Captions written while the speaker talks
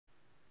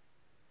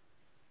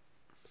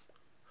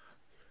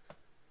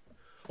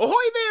Ahoy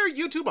there,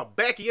 YouTube! I'm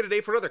back again today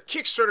for another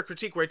Kickstarter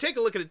critique where I take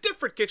a look at a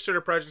different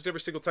Kickstarter project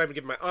every single time and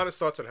give my honest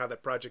thoughts on how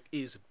that project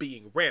is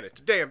being ran. And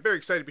today I'm very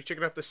excited to be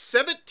checking out the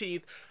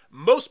 17th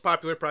most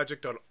popular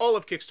project on all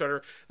of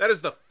Kickstarter. That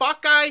is the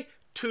FOCi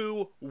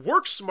 2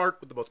 Work Smart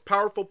with the most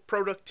powerful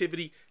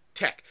productivity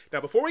tech. Now,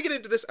 before we get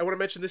into this, I want to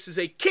mention this is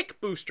a Kick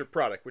Booster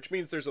product, which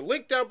means there's a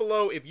link down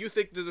below. If you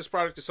think that this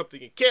product is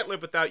something you can't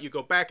live without, you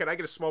go back and I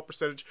get a small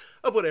percentage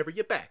of whatever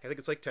you back. I think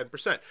it's like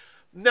 10%.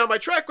 Now, my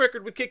track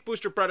record with Kick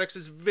Booster products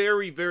is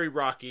very, very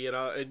rocky,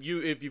 and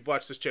you, if you've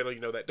watched this channel, you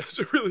know that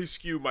doesn't really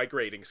skew my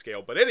grading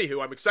scale. But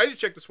anywho, I'm excited to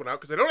check this one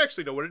out because I don't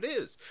actually know what it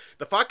is.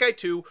 The FOCi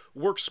 2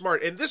 Work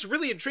Smart, and this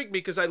really intrigued me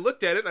because I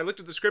looked at it, and I looked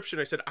at the description,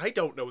 and I said, I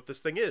don't know what this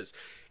thing is.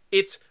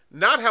 It's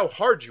not how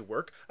hard you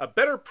work, a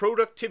better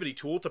productivity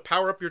tool to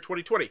power up your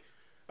 2020.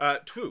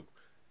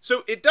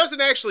 So it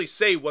doesn't actually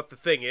say what the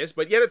thing is,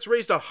 but yet it's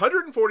raised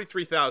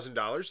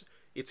 $143,000.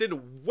 It's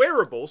in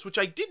wearables, which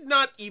I did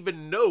not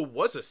even know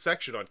was a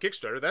section on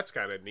Kickstarter. That's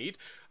kind of neat.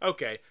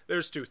 Okay,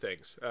 there's two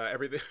things.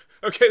 Everything.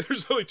 Okay,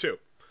 there's only two.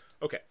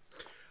 Okay.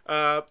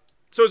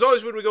 So as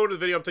always, when we go into the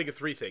video, I'm thinking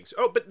three things.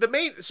 Oh, but the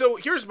main... So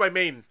here's my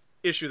main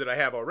issue that I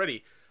have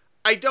already.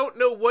 I don't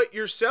know what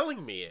you're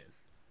selling me in.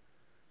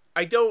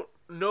 I don't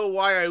know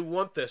why I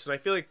want this, and I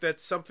feel like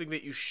that's something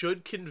that you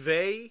should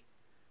convey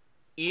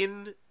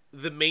in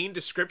the main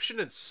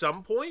description at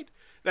some point.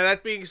 Now,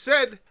 that being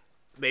said...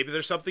 Maybe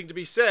there's something to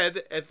be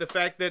said at the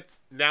fact that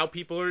now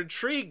people are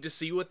intrigued to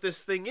see what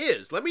this thing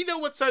is. Let me know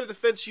what side of the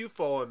fence you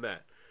fall on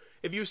that.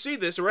 If you see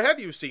this, or have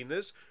you seen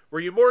this, were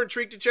you more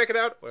intrigued to check it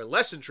out, or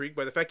less intrigued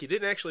by the fact you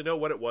didn't actually know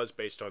what it was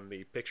based on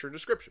the picture and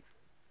description?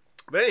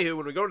 But anywho,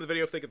 when we go into the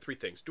video, I'm thinking three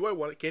things. Do I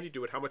want it? Can you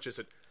do it? How much is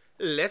it?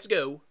 Let's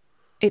go.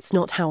 It's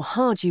not how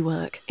hard you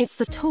work, it's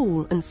the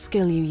tool and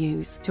skill you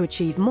use to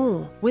achieve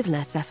more with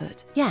less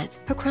effort. Yet,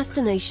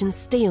 procrastination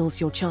steals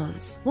your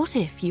chance. What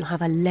if you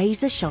have a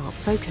laser-sharp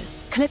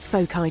focus? Clip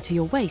FOCi to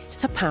your waist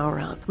to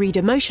power up. Read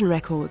emotion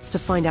records to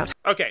find out...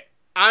 Okay,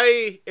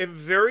 I am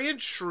very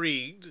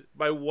intrigued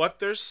by what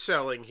they're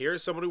selling here.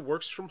 As someone who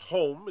works from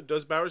home and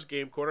does Bowers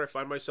Game Corner, I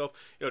find myself,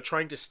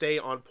 trying to stay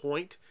on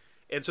point.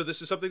 And so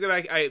this is something that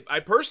I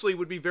personally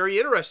would be very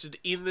interested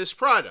in this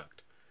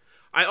product.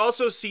 I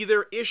also see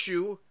their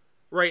issue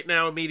right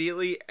now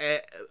immediately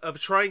of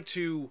trying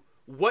to,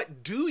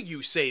 what do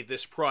you say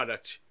this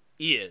product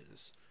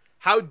is?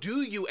 How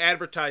do you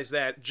advertise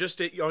that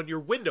just on your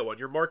window, on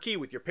your marquee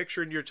with your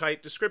picture and your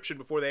tight description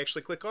before they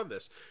actually click on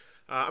this?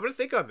 I'm going to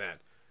think on that.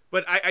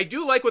 But I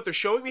do like what they're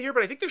showing me here,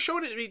 but I think they're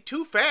showing it to me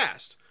too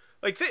fast.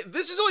 Like,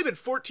 this has only been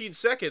 14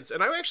 seconds,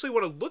 and I actually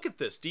want to look at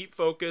this. Deep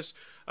focus,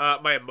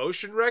 my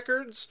emotion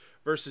records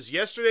versus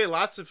yesterday.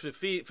 Lots of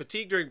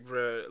fatigue during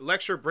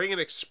lecture. Bring an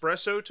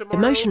espresso tomorrow.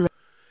 Emotion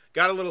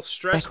Got a little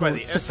stressed by the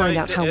to find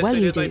out how well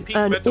you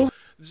do.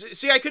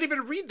 See, I couldn't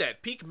even read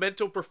that. Peak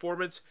mental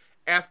performance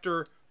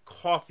after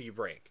coffee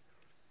break.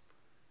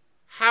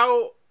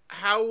 How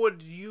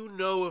would you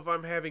know if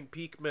I'm having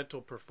peak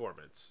mental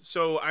performance?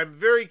 So I'm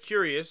very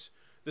curious.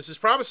 This is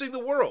promising the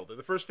world in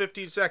the first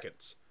 15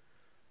 seconds.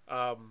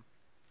 I'm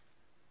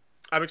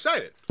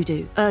excited. You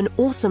do. Earn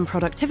awesome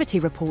productivity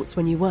reports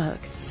when you work.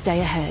 Stay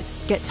ahead.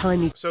 Get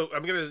timely. So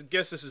I'm going to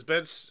guess this is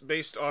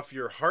based off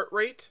your heart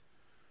rate,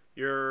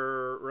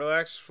 your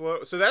relaxed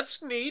flow. So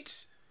that's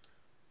neat.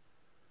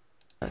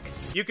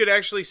 You could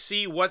actually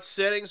see what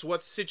settings,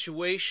 what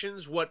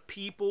situations, what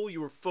people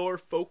you were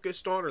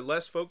focused on or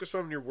less focused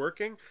on when you're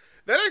working.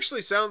 That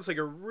actually sounds like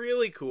a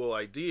really cool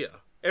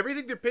idea.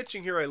 Everything they're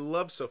pitching here I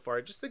love so far.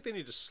 I just think they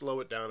need to slow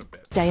it down a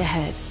bit. Stay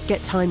ahead.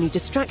 Get timely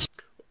distraction.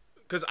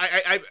 Because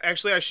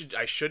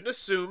I shouldn't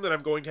assume that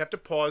I'm going to have to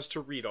pause to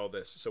read all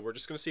this. So we're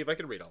just going to see if I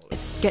can read all of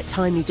it. Get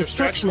timely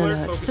distraction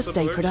alerts to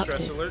stay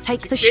productive.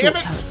 Take the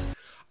shortcut.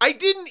 I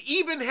didn't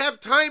even have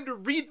time to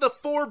read the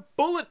 4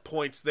 bullet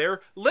points there,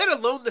 let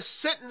alone the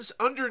sentence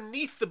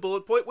underneath the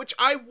bullet point, which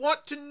I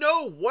want to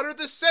know. What are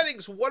the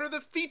settings? What are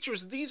the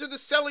features? These are the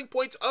selling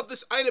points of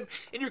this item,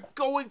 and you're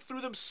going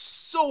through them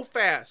so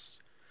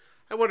fast.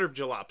 I wonder if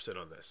Jalop's in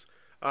on this.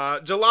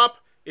 Jalop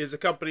is a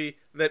company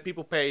that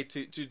people pay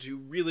to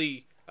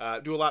really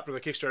do a lot for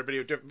their Kickstarter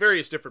video,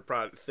 various different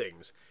product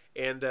things.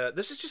 And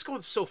this is just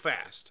going so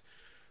fast.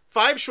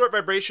 5 short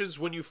vibrations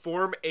when you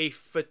form a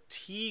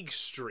fatigue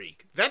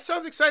streak. That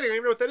sounds exciting. I don't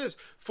even know what that is.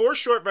 4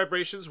 short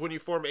vibrations when you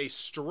form a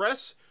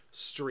stress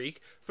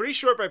streak. 3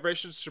 short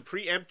vibrations to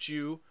preempt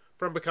you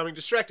from becoming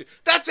distracted.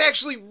 That's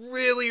actually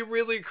really,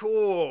 really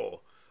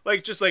cool.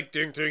 Like, just like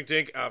ding, ding,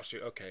 ding. Oh,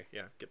 shoot. Okay,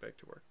 yeah, get back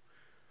to work.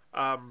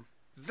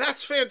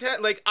 That's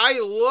fantastic. Like, I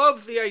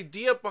love the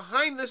idea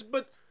behind this,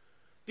 but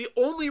the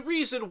only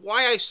reason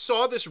why I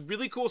saw this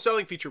really cool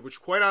selling feature, which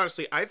quite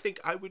honestly, I think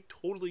I would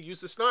totally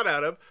use the snot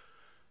out of,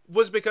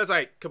 was because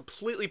I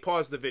completely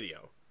paused the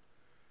video.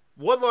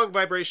 1 long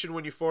vibration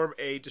when you form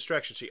a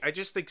distraction sheet. I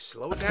just think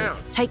slow it down.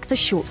 Take the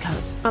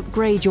shortcut.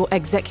 Upgrade your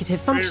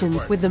executive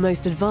functions with the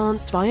most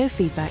advanced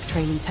biofeedback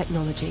training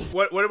technology.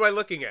 What am I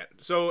looking at?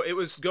 So it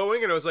was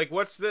going and I was like,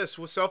 what's this?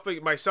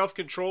 My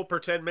self-control per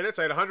 10 minutes.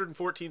 I had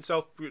 114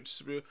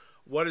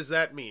 what does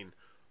that mean?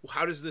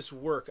 How does this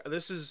work?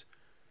 This is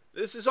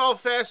This is all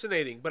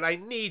fascinating, but I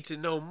need to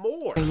know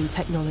more. Training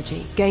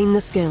technology. Gain the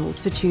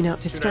skills to tune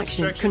out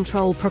distraction,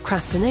 control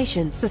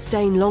procrastination,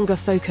 sustain longer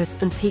focus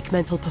and peak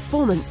mental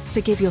performance to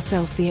give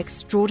yourself the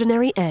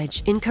extraordinary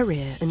edge in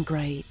career and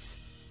grades.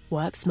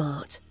 Work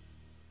smart.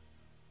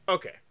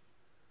 Okay.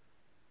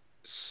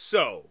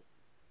 So,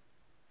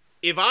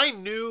 if I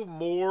knew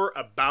more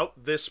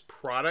about this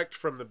product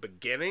from the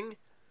beginning,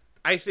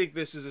 I think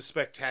this is a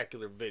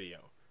spectacular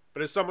video.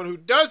 But as someone who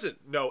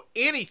doesn't know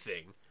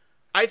anything,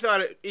 I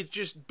thought it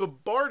just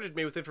bombarded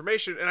me with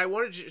information, and I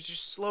wanted to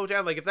just slow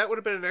down. Like, if that would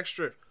have been an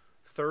extra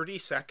 30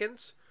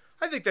 seconds,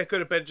 I think that could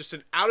have been just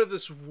an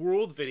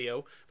out-of-this-world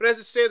video. But as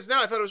it stands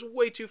now, I thought it was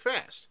way too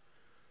fast.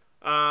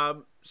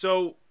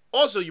 So,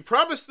 also, you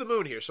promised the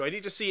moon here, so I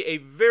need to see a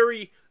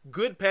very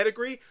good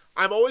pedigree.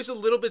 I'm always a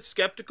little bit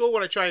skeptical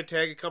when I try and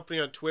tag a company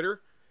on Twitter,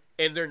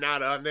 and they're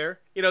not on there.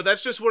 You know,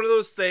 that's just one of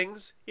those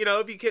things. You know,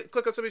 if you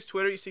click on somebody's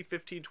Twitter, you see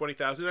 15,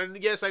 20,000.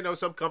 And yes, I know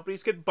some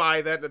companies could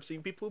buy that, and I've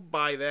seen people who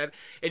buy that.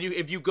 And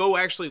if you go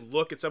actually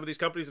look at some of these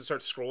companies and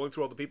start scrolling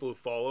through all the people who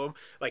follow them,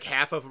 like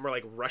half of them are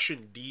like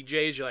Russian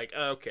DJs. You're like,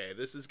 okay,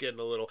 this is getting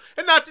a little...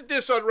 And not to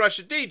diss on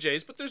Russian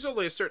DJs, but there's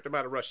only a certain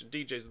amount of Russian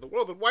DJs in the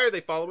world. And why are they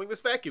following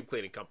this vacuum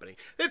cleaning company?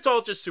 It's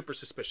all just super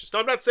suspicious. Now,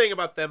 I'm not saying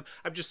about them.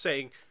 I'm just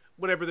saying...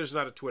 Whenever there's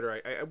not a Twitter,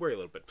 I worry a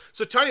little bit.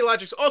 So Tiny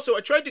Logics, also,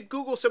 I tried to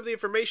Google some of the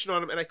information on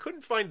them, and I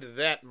couldn't find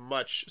that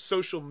much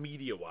social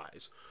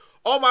media-wise.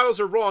 All models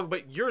are wrong,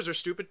 but yours are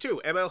stupid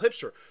too. ML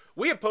Hipster.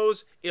 We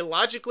oppose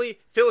illogically,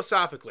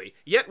 philosophically,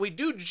 yet we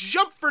do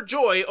jump for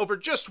joy over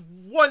just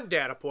one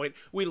data point.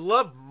 We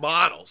love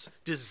models,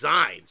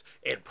 designs,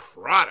 and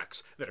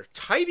products that are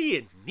tidy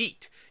and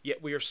neat,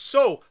 yet we are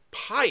so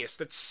pious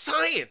that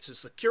science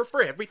is the cure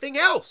for everything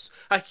else.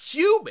 A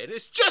human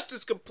is just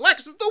as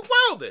complex as the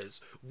world is.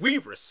 We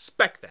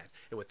respect that.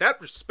 And with that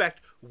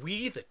respect,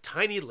 we, the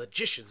tiny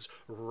logicians,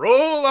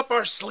 roll up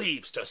our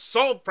sleeves to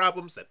solve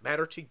problems that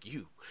matter to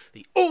you.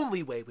 The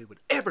only way we would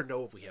ever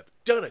know if we have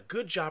done a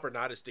good job or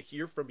not is to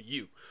hear from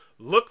you.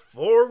 Look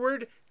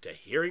forward to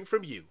hearing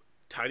from you,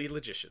 tiny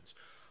logicians.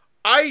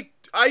 I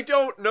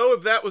don't know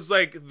if that was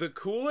like the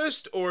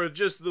coolest or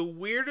just the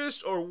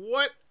weirdest or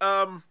what.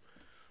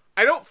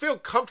 I don't feel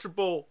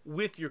comfortable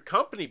with your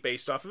company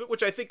based off of it,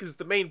 which I think is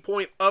the main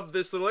point of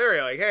this little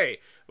area. Like, hey,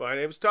 my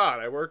name's Todd.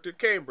 I worked at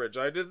Cambridge.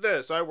 I did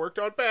this. I worked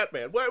on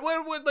Batman. What,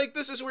 like,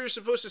 this is where you're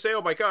supposed to say,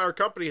 oh my God, our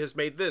company has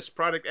made this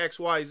product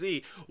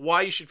XYZ.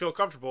 Why you should feel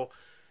comfortable.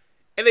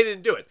 And they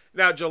didn't do it.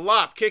 Now,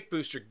 Jalop, Kick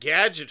Booster,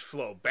 Gadget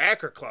Flow,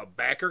 Backer Club,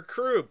 Backer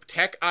Crew,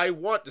 Tech I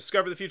Want,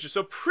 Discover the Future.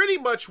 So pretty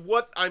much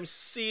what I'm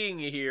seeing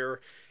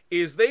here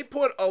is they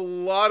put a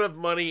lot of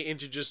money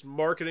into just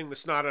marketing the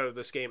snot out of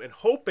this game and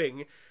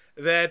hoping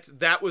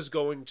that was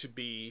going to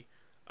be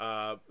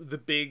the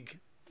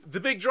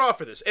big draw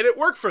for this. And it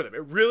worked for them.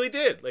 It really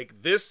did.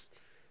 Like, this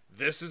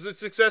is a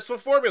successful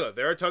formula.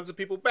 There are tons of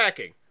people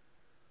backing.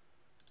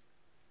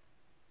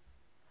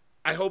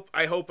 I hope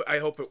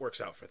it works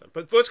out for them.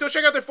 But let's go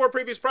check out their 4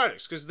 previous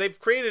projects, because they've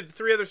created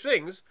 3 other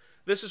things.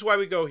 This is why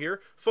we go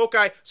here.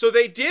 FOCi. So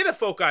they did a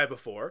FOCi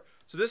before.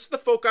 So this is the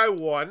FOCi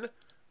 1.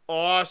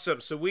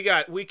 Awesome. So we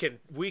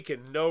can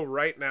know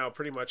right now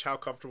pretty much how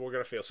comfortable we're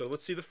going to feel. So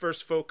let's see the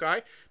first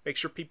FOCi. Make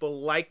sure people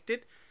liked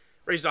it.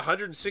 Raised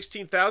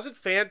 116,000.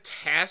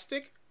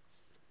 Fantastic.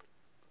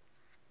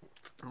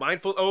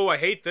 Mindful. Oh, I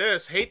hate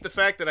this. Hate the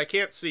fact that I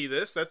can't see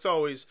this. That's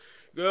always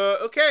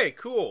okay,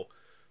 cool.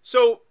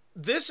 So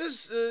this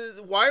is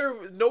why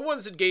no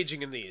one's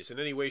engaging in these in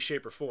any way,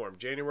 shape, or form.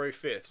 January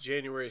 5th,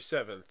 January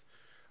 7th.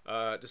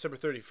 December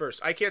 31st.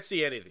 I can't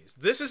see any of these.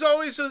 This is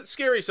always a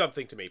scary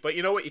something to me. But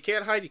you know what? You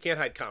can't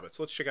hide comments.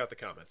 Let's check out the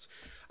comments.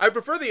 I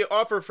prefer the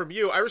offer from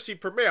you I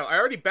received per mail. I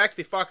already backed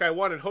the FOCi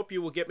 1 and hope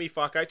you will get me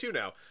FOCi 2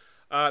 now.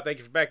 Thank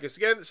you for backing this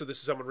again. So this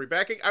is someone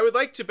rebacking. I would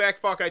like to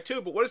back FOCi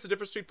 2, but what is the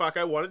difference between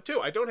FOCi 1 and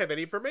 2? I don't have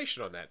any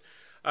information on that.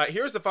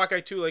 Here's the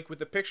FOCi 2 link with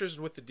the pictures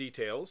and with the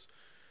details.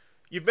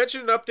 You've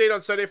mentioned an update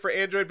on Sunday for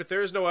Android, but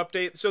there is no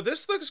update. So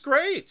this looks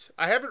great.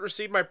 I haven't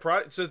received my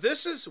product. So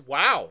this is,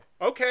 wow.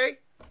 Okay.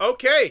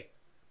 Okay.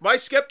 My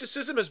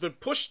skepticism has been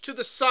pushed to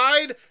the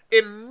side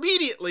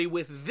immediately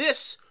with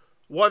this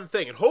one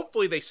thing. And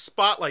hopefully they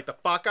spotlight the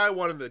FOCi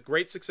 1 and the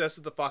great success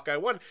of the FOCi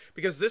 1,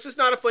 because this is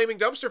not a flaming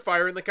dumpster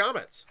fire in the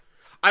comments.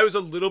 I was a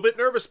little bit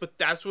nervous, but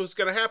that's what's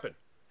going to happen.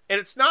 And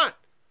it's not.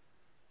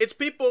 It's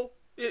people.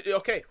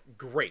 Okay,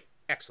 great.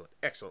 Excellent,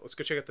 excellent. Let's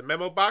go check out the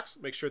memo box.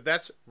 Make sure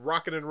that's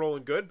rocking and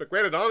rolling good. But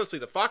granted, honestly,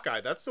 the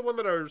FOCi, that's the one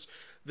that are...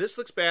 This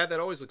looks bad. That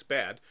always looks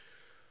bad.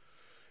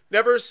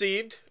 Never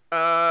received.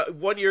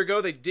 1 year ago,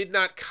 they did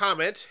not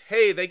comment.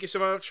 Hey, thank you so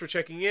much for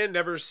checking in.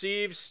 Never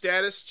received.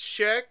 Status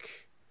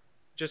check.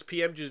 Just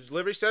PM to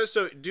delivery status.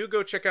 So do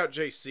go check out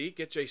JC.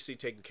 Get JC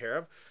taken care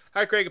of.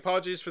 Hi, Craig.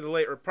 Apologies for the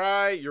late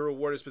reply. Your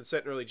reward has been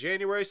sent in early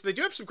January. So they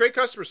do have some great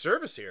customer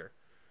service here.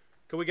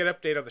 Can we get an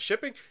update on the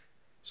shipping?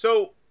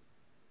 So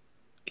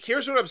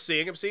here's what I'm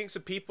seeing. I'm seeing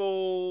some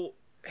people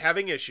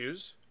having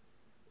issues.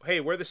 Hey,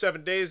 where are the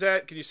 7 days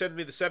at? Can you send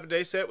me the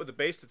 7-day set with a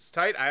base that's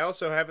tight? I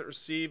also haven't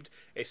received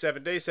a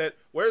 7-day set.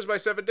 Where's my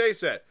 7-day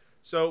set?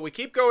 So we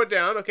keep going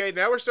down. Okay,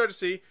 now we're starting to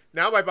see.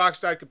 Now my box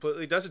died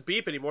completely. It doesn't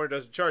beep anymore. It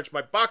doesn't charge.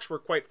 My box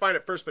worked quite fine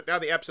at first, but now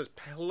the app says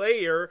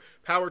player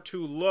power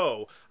too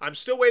low. I'm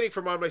still waiting for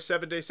on my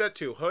 7-day set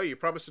too. Oh, you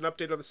promised an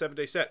update on the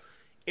 7-day set.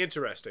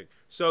 Interesting.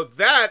 So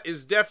that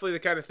is definitely the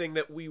kind of thing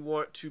that we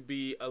want to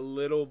be a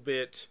little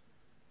bit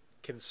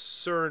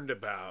concerned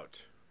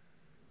about.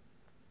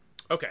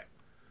 Okay.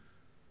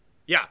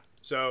 Yeah.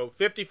 So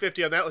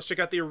 50-50 on that. Let's check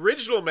out the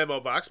original memo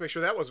box. Make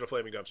sure that wasn't a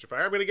flaming dumpster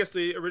fire. I'm going to guess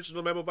the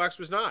original memo box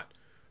was not.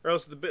 Or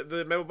else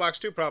the memo box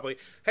too, probably.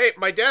 Hey,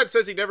 my dad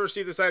says he never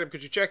received this item.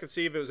 Could you check and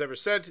see if it was ever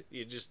sent?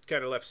 You just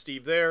kind of left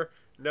Steve there.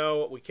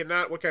 No, we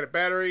cannot. What kind of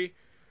battery?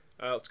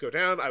 Let's go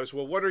down. I was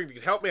wondering if you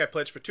could help me. I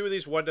pledged for 2 of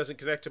these. 1 doesn't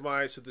connect to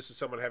my, so this is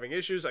someone having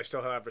issues. I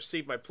still have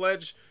received my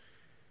pledge.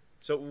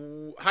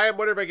 So, hi, I'm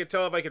wondering if I could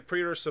tell if I could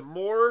pre-order some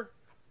more.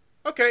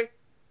 Okay.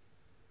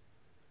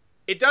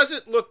 It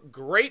doesn't look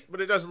great,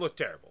 but it doesn't look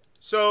terrible.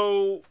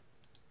 So,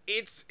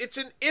 it's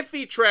an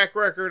iffy track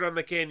record on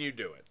the can you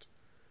do it.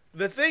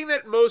 The thing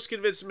that most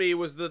convinced me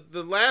was the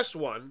last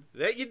one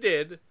that you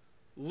did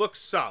looks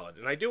solid.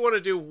 And I do want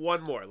to do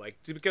one more,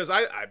 because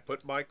I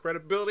put my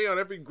credibility on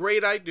every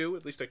grade I do,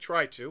 at least I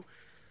try to.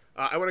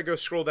 I want to go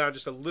scroll down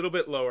just a little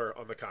bit lower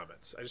on the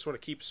comments. I just want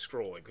to keep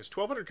scrolling, because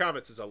 1,200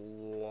 comments is a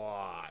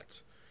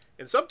lot.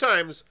 And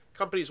sometimes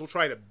companies will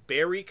try to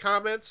bury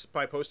comments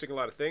by posting a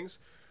lot of things.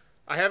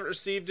 I haven't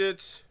received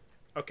it.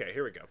 Okay,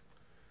 here we go.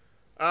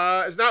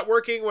 It's not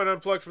working when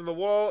unplugged from the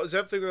wall. Is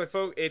everything with my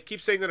phone? It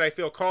keeps saying that I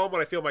feel calm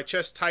when I feel my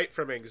chest tight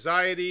from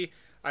anxiety.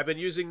 I've been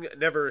using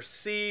never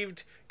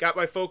received. Got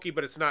my FOCi,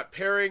 but it's not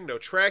pairing. No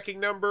tracking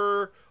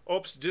number.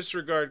 Oops,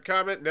 disregard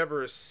comment. Never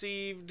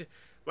received.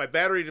 My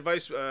battery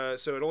device,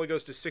 so it only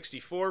goes to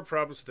 64.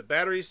 Problems with the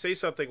battery. Say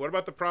something. What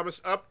about the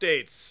promised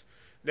updates?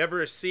 Never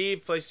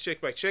received. Place check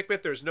by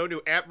checkmate. There's no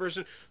new app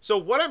version. So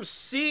what I'm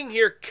seeing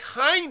here,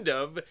 kind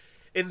of,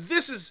 and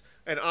this is,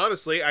 and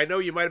honestly, I know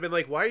you might have been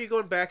like, why are you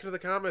going back into the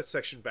comments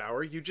section,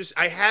 Bauer?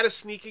 I had a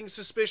sneaking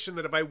suspicion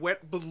that if I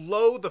went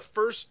below the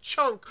first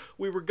chunk,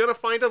 we were going to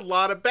find a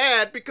lot of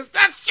bad, because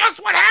that's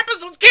just what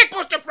happens with Kick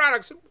Booster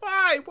products. And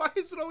why? Why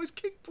is it always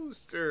Kick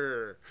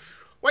Booster?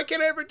 Why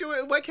can't I ever do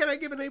it? Why can't I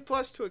give an A+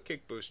 to a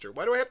Kick Booster?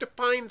 Why do I have to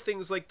find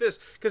things like this?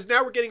 Because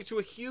now we're getting to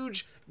a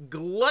huge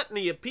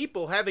gluttony of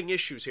people having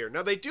issues here.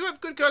 Now, they do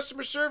have good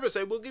customer service.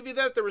 I will give you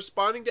that. They're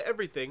responding to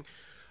everything.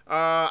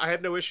 I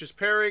have no issues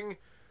pairing.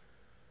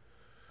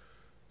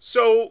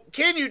 So,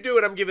 can you do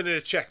it? I'm giving it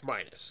a check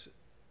minus.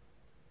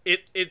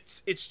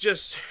 It's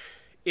just,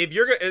 if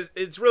you're gonna,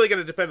 it's really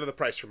going to depend on the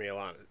price for me,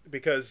 Alana,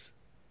 because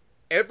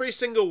every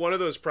single one of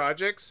those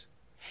projects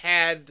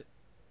had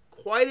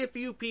quite a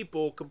few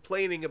people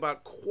complaining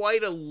about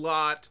quite a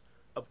lot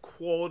of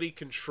quality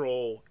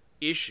control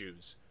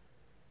issues,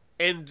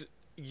 and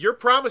you're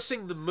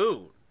promising the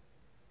moon,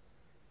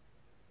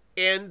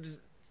 and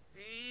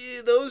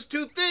those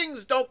two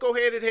things don't go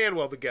hand in hand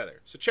well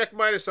together. So check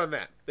minus on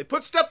that. They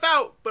put stuff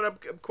out, but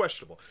I'm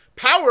questionable.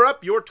 Power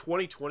up your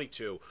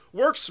 2022.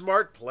 Work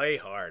smart, play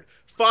hard.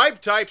 5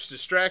 types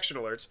distraction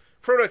alerts.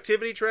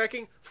 Productivity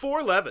tracking.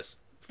 4 levels.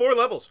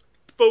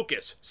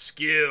 Focus.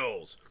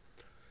 Skills.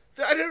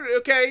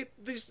 Okay,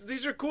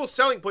 these are cool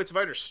selling points if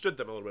I understood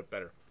them a little bit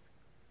better.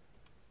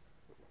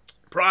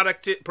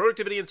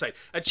 Productivity insight.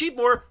 Achieve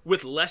more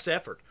with less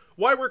effort.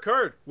 Why work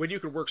hard when you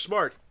can work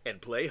smart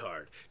and play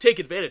hard? Take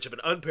advantage of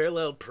an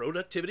unparalleled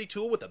productivity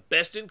tool with a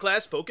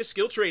best-in-class focus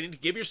skill training to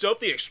give yourself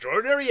the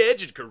extraordinary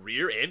edge in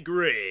career and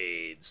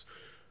grades.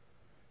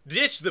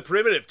 Ditch the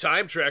primitive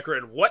time tracker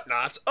and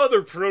whatnots.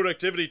 Other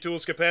productivity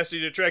tools'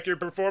 capacity to track your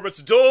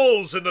performance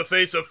dulls in the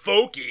face of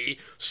FOCi.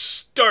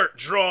 Start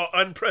draw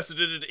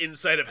unprecedented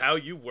insight of how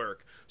you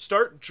work.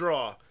 Start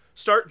draw.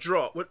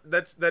 What?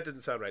 That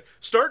didn't sound right.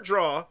 Start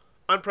draw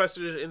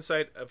unprecedented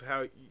insight of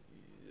how.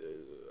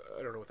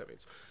 I don't know what that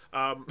means.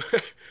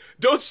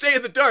 Don't stay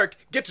in the dark.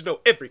 Get to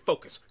know every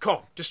focus,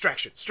 calm,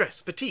 distraction,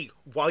 stress, fatigue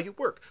while you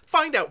work.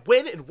 Find out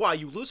when and why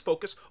you lose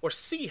focus, or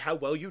see how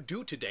well you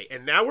do today.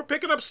 And now we're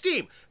picking up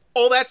steam.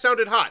 All that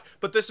sounded hot,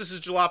 but this is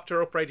a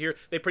jaloptero right here.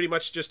 They pretty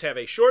much just have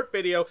a short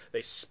video.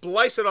 They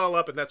splice it all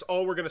up, and that's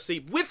all we're going to see,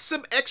 with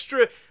some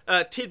extra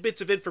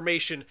tidbits of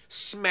information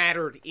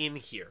smattered in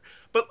here.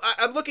 But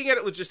I'm looking at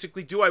it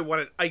logistically. Do I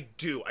want it? I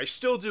do. I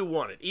still do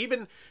want it.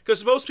 Even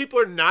because most people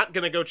are not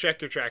going to go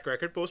check your track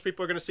record. Most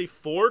people are going to see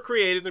 4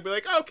 created, and they'll be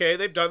like, okay,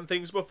 they've done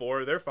things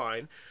before. They're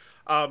fine.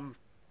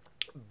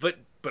 But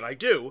I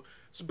do.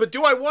 So, but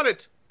do I want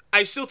it?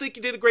 I still think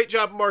you did a great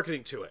job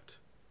marketing to it.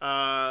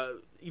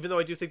 Even though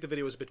I do think the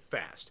video was a bit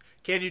fast.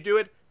 Can you do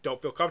it?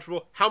 Don't feel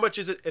comfortable. How much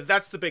is it? And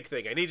that's the big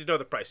thing. I need to know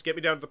the price. Get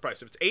me down to the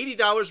price. If it's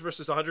 $80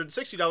 versus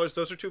 $160,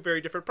 those are 2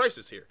 very different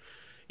prices here.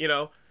 You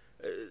know,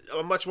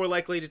 I'm much more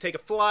likely to take a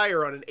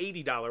flyer on an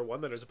 $80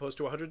 one than as opposed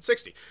to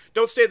 $160.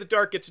 Don't stay in the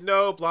dark. Get to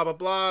know, blah, blah,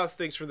 blah.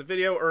 Things from the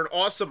video. Earn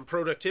awesome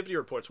productivity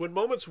reports. When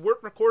moments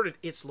weren't recorded,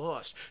 it's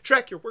lost.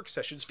 Track your work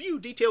sessions. View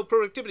detailed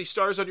productivity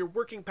stars on your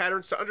working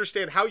patterns to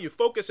understand how you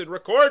focus and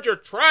record your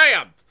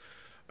triumph.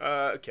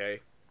 Okay.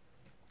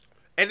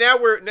 And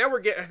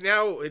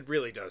now it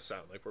really does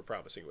sound like we're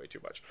promising way too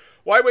much.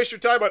 Why waste your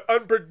time on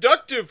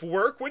unproductive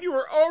work when you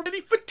are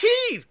already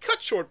fatigued?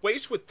 Cut short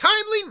waste with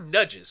timely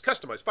nudges.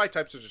 Customize 5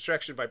 types of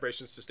distraction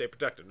vibrations to stay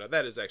productive. Now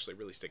that is actually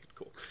really stinking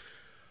cool.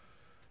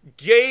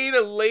 Gain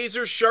a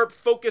laser sharp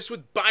focus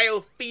with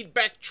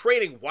biofeedback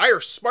training. Why are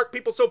smart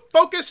people so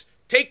focused?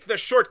 Take the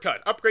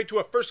shortcut. Upgrade to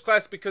a first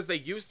class because they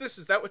use this?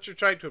 Is that what you're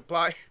trying to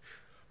imply?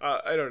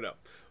 I don't know.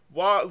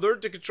 Learn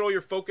to control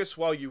your focus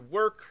while you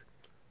work.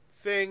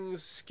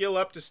 Things, skill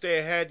up to stay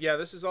ahead. Yeah,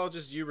 this is all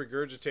just you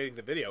regurgitating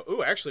the video.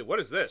 Ooh, actually, what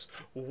is this?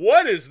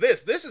 What is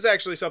this? This is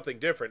actually something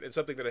different, and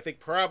something that I think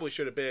probably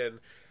should have been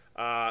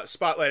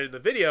spotlighted in the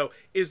video,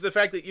 is the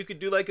fact that you could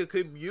do like a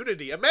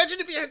community.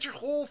 Imagine if you had your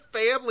whole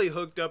family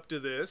hooked up to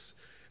this.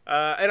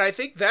 And I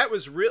think that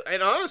was real.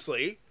 And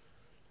honestly,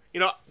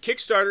 you know,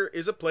 Kickstarter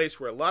is a place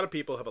where a lot of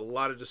people have a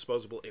lot of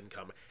disposable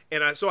income.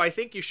 And so I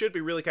think you should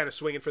be really kind of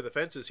swinging for the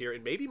fences here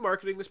and maybe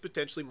marketing this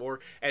potentially more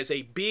as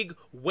a big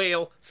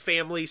whale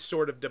family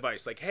sort of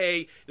device. Like,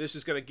 hey, this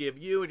is going to give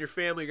you and your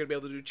family, you're going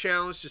to be able to do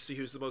challenge to see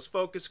who's the most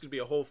focused. It's going to be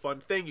a whole fun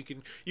thing.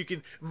 You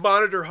can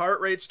monitor heart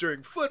rates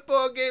during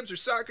football games or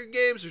soccer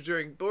games or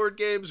during board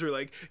games, or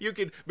like you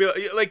can be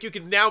like, you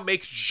can now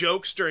make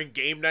jokes during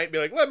game night and be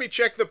like, let me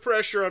check the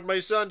pressure on my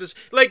son.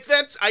 Like,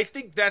 I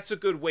think that's a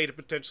good way to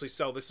potentially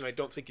sell this, and I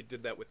don't think you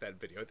did that with that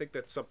video. I think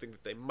that's something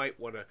that they might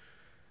want to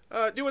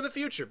do in the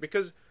future,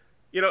 because,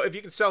 you know, if you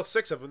can sell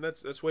 6 of them,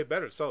 that's way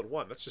better than selling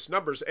 1. That's just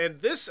numbers.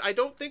 And this, I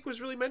don't think, was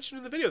really mentioned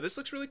in the video. This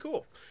looks really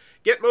cool.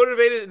 Get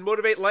motivated and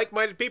motivate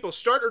like-minded people.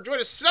 Start or join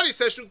a study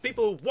session with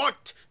people who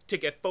want to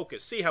get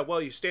focused. See how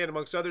well you stand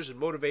amongst others and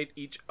motivate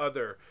each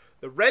other.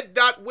 The red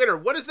dot winner.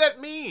 What does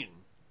that mean?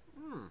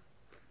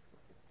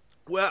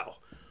 Well,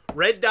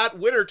 red dot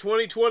winner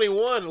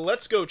 2021.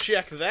 Let's go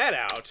check that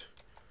out.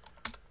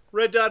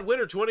 Red dot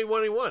winner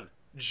 2021.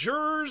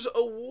 Jurors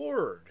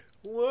Award.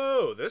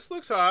 Whoa, this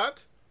looks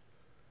hot.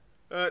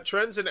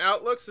 Trends and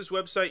outlooks. This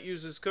website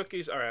uses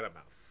cookies. All right, I'm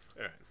out.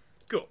 All right,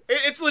 cool.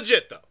 It's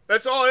legit, though.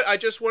 That's all. I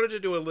just wanted to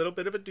do a little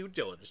bit of a due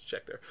diligence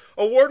check there.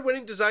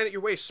 Award-winning design at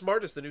your way.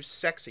 Smart is the new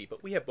sexy,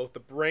 but we have both the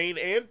brain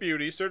and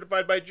beauty.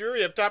 Certified by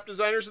jury of top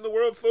designers in the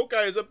world.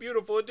 FOCi is a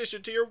beautiful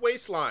addition to your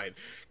waistline.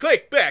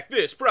 Click back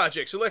this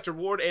project. Select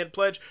reward and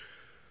pledge.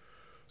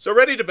 So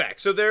ready to back.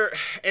 So there,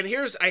 and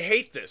here's, I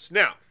hate this.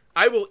 Now,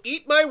 I will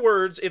eat my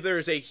words if there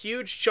is a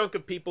huge chunk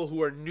of people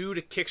who are new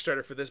to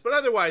Kickstarter for this, but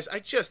otherwise, I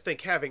just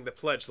think having the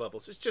pledge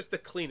levels is just the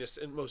cleanest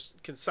and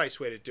most concise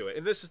way to do it.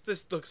 And this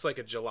looks like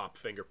a jalop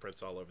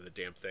fingerprints all over the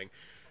damn thing.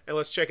 And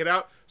let's check it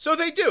out. So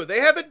they do. They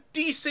have a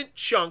decent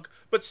chunk,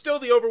 but still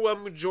the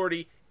overwhelming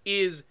majority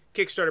is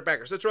Kickstarter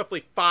backers. That's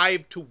roughly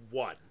 5 to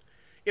 1.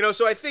 You know,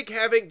 so I think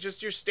having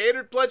just your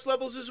standard pledge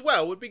levels as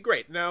well would be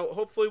great. Now,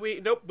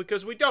 hopefully nope,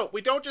 because we don't. We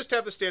don't just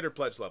have the standard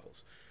pledge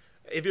levels.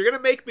 If you're going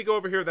to make me go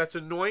over here, that's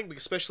annoying,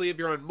 especially if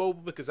you're on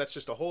mobile, because that's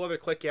just a whole other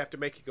click you have to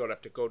make. You're going to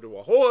have to go to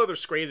a whole other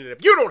screen, and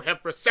if you don't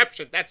have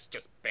reception, that's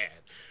just bad.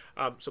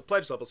 So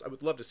pledge levels, I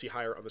would love to see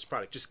higher on this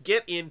product. Just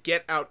get in,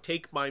 get out,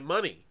 take my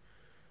money.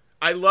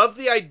 I love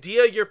the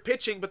idea you're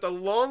pitching, but the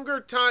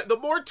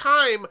more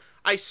time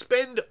I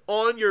spend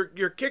on your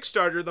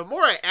Kickstarter, the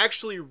more I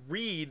actually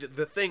read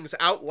the things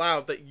out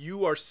loud that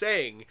you are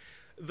saying,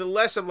 the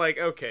less I'm like,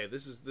 okay,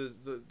 this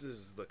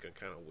is looking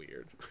kind of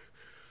weird.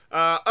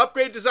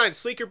 Upgrade design,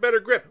 sleeker, better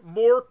grip,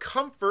 more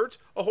comfort,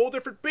 a whole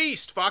different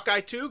beast.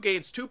 FOCi 2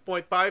 gains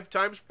 2.5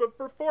 times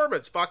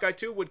performance. FOCi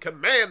 2 would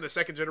command the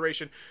 2nd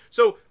generation.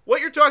 So what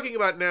you're talking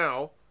about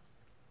now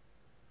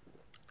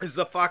is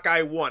the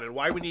FOCi 1 and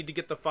why we need to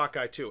get the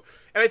FOCi 2.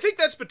 And I think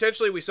that's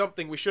potentially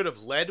something we should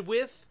have led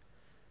with.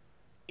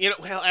 You know,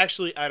 well,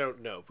 actually, I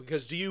don't know,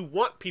 because do you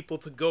want people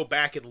to go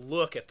back and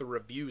look at the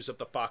reviews of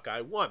the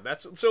FOCi 1?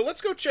 So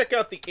let's go check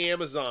out the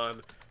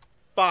Amazon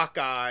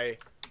FOCi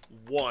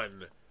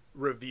 1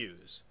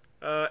 reviews.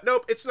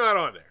 Nope, it's not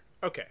on there.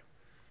 Okay,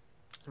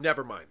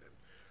 never mind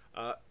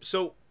then.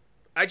 So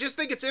I just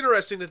think it's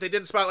interesting that they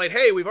didn't spotlight,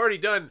 hey, we've already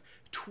done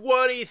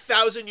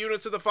 20,000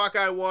 units of the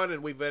FOCi 1,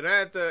 and we've been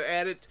at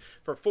it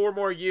for 4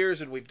 more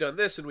years, and we've done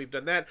this, and we've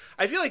done that.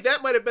 I feel like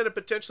that might have been a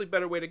potentially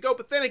better way to go,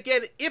 but then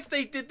again, if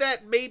they did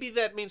that, maybe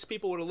that means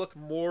people would have looked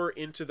more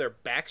into their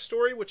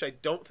backstory, which I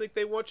don't think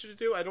they want you to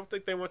do. I don't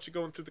think they want you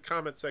going through the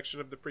comment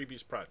section of the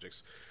previous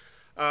projects.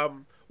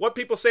 What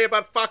people say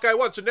about FOCi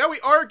 1. So now we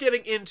are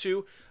getting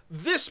into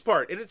this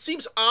part, and it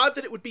seems odd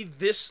that it would be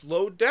this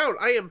slowed down.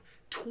 I am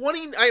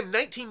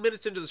 19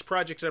 minutes into this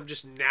project, and I'm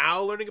just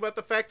now learning about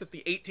the fact that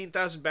the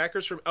 18,000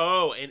 backers from,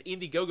 and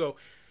Indiegogo.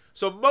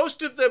 So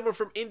most of them were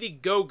from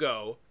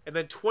Indiegogo, and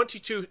then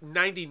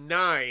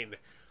 22.99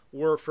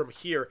 were from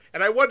here.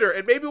 And I wonder,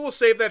 and maybe we'll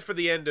save that for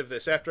the end of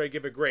this after I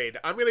give a grade.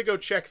 I'm going to go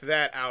check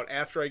that out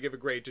after I give a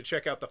grade to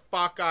check out the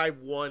FOCi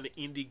 1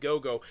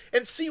 Indiegogo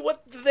and see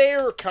what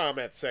their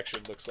comment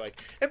section looks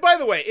like. And by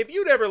the way, if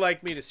you'd ever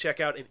like me to check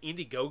out an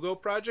Indiegogo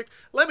project,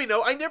 let me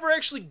know. I never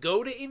actually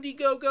go to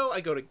Indiegogo.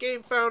 I go to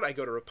GameFound. I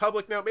go to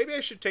Republic now. Maybe I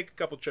should take a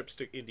couple trips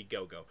to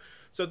Indiegogo.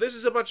 So this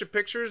is a bunch of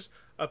pictures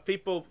of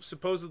people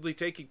supposedly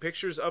taking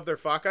pictures of their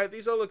FOCi.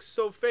 These all look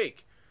so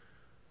fake.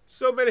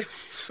 So many of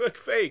these look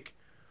fake.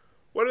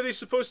 What are these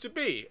supposed to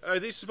be? Are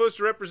these supposed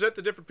to represent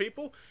the different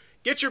people?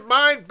 Get your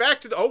mind back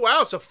to the... Oh,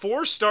 wow. So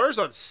 4 stars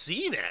on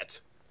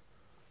CNET.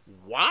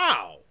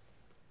 Wow.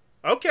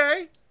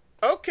 Okay.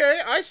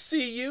 Okay, I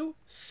see you.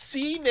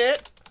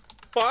 CNET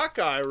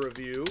FOCi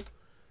review.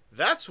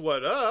 That's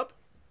what up.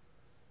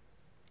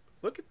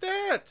 Look at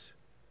that.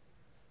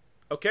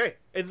 Okay.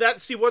 And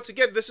that, see, once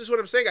again, this is what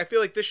I'm saying. I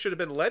feel like this should have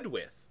been led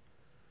with.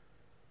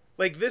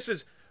 Like, this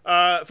is...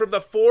 from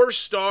the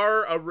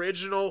 4-star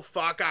original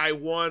FOCi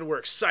 1, we're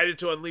excited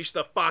to unleash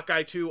the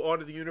FOCi 2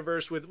 onto the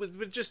universe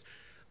with just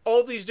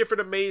all these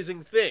different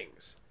amazing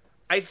things.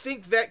 I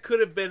think that could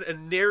have been a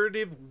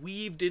narrative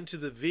weaved into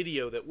the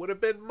video that would have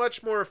been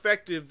much more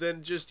effective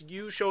than just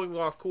you showing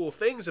off cool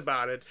things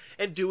about it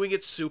and doing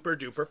it super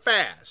duper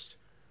fast.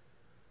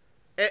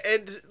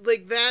 And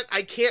like that,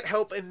 I can't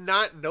help and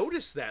not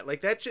notice that.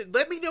 Like that,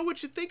 let me know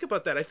what you think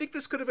about that. I think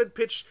this could have been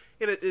pitched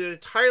in an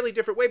entirely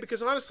different way,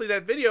 because honestly,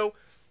 that video,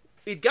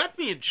 it got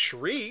me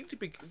intrigued,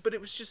 but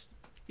it was just,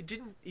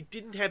 it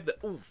didn't have the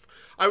oomph.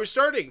 I was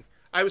startled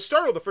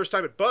the first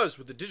time it buzzed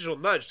with the digital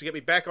nudge to get me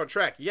back on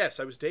track. Yes,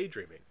 I was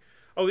daydreaming.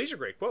 Oh, these are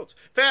great quotes.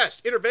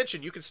 Fast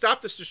intervention. You can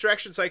stop this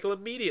distraction cycle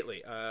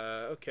immediately.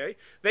 Okay.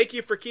 Thank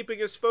you for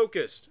keeping us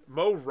focused.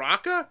 Mo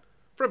Rocca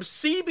from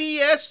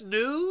CBS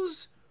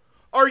News?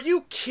 Are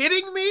you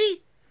kidding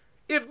me?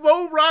 If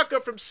Mo Rocca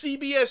from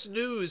CBS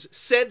News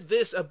said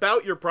this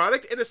about your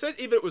product, and it said,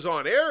 even if it was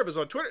on air, if it was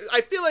on Twitter,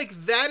 I feel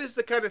like that is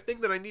the kind of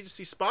thing that I need to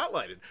see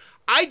spotlighted.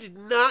 I did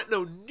not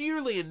know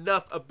nearly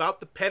enough about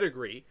the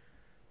pedigree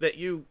that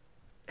you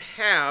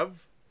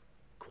have,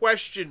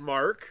 question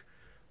mark,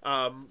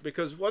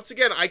 because once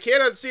again, I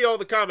can't unsee all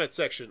the comment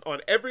section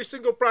on every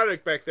single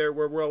product back there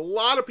where a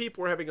lot of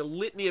people are having a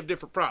litany of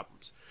different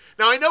problems.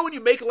 Now, I know when you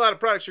make a lot of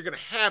products, you're going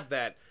to have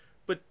that,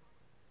 but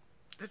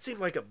that seemed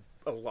like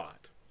a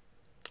lot.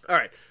 All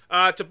right,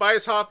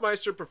 Tobias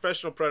Hoffmeister,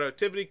 Professional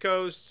Productivity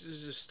Coach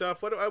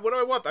stuff. What do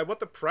I want? I want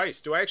the price.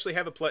 Do I actually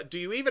have a pledge? Do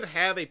you even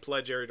have a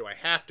pledge area? Do I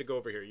have to go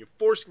over here? You're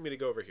forcing me to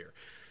go over here.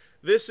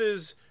 This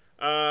is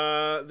the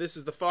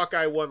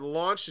FOCi 1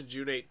 launched in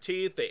June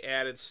 18th. They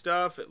added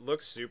stuff. It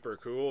looks super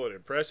cool and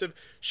impressive.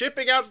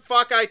 Shipping out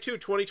FOCi 2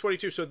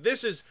 2022. So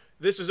this is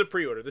a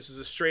pre-order. This is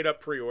a straight up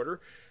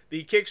pre-order.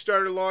 The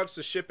Kickstarter launch,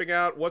 the shipping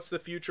out. What's the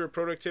future of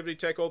productivity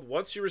tech hold?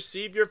 Once you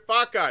receive your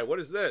FOCi, what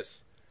is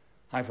this?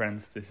 Hi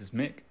friends, this is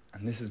Mick,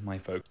 and this is my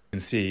focus. You can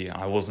see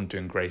I wasn't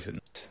doing great at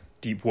it.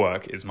 Deep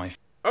work is my...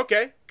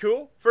 Okay,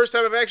 cool. First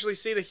time I've actually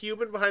seen a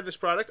human behind this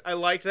product. I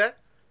like that.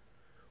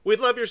 We'd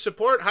love your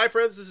support. Hi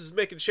friends, this is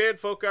Mick and Shan.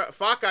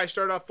 FOCi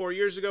started off 4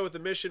 years ago with the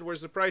mission, where's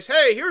the price?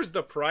 Hey, here's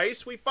the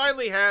price. We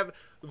finally have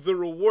the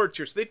reward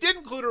tier. So they did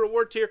include a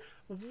reward tier.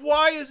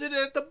 Why is it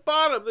at the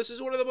bottom? This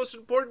is one of the most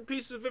important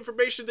pieces of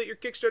information that your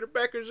Kickstarter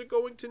backers are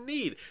going to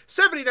need.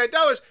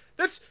 $79.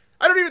 That's...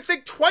 I don't even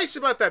think twice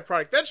about that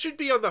product. That should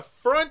be on the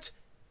front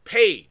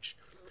page.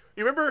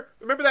 You remember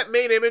that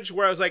main image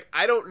where I was like,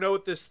 I don't know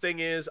what this thing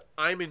is.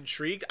 I'm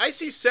intrigued. I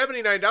see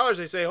 $79.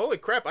 I say, holy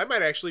crap, I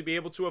might actually be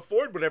able to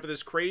afford whatever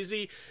this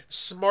crazy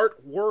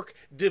smart work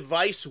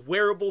device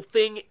wearable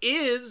thing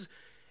is.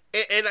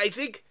 And I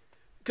think,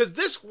 because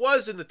this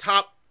was in the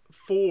top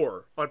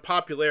 4 on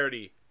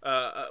popularity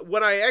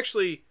when I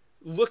actually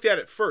looked at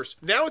it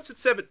first. Now it's at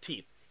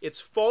 17th. It's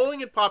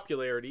falling in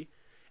popularity.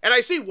 And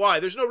I see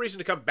why. There's no reason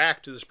to come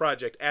back to this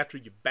project after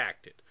you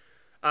backed it.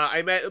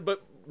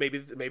 But maybe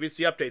it's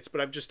the updates, but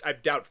I'm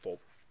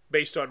doubtful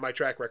based on my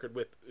track record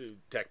with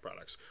tech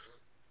products.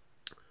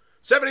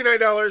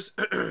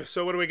 $79.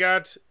 So what do we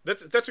got?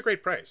 That's a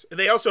great price. And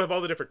they also have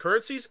all the different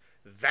currencies.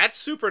 That's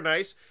super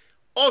nice.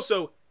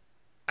 Also,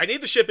 I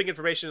need the shipping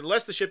information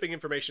unless the shipping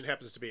information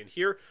happens to be in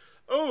here.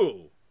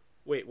 Oh,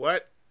 wait,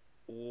 what?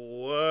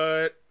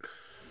 What?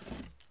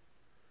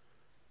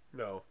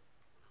 No.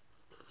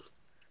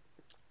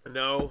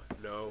 No.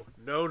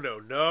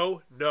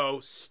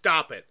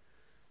 Stop it.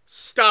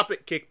 Stop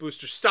it, Kick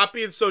Booster. Stop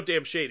being so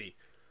damn shady.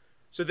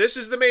 So this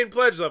is the main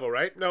pledge level,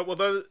 right? No,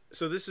 well,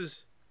 so this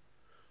is...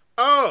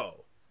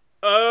 Oh,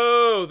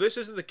 this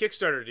isn't the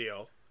Kickstarter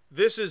deal.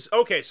 This is...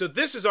 Okay, so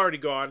this is already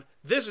gone.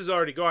 This is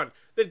already gone.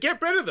 Then get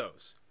rid of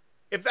those.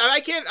 If I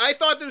can't... I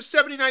thought there was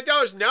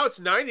 $79. Now it's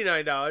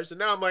 $99. And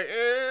now I'm like,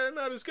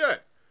 not as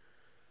good.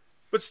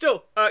 But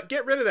still,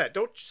 get rid of that.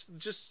 Don't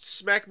just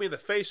smack me in the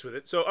face with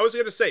it. So I was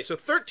going to say, so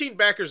 13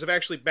 backers have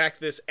actually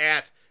backed this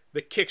at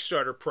the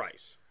Kickstarter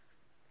price.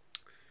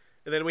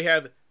 And then we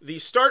have the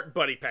Start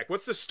Buddy Pack.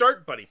 What's the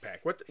Start Buddy Pack?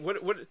 What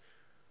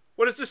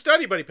is the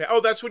Study Buddy Pack? Oh,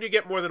 that's when you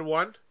get more than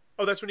one?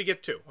 Oh, that's when you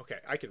get 2. Okay,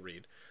 I can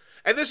read.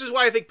 And this is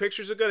why I think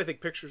pictures are good. I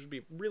think pictures would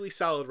be really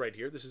solid right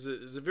here. This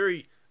is a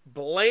very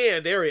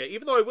bland area.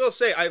 Even though I will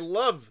say I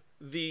love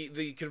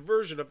the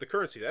conversion of the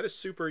currency. That is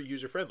super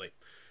user-friendly.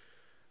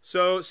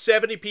 So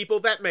 70 people,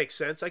 that makes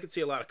sense. I could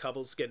see a lot of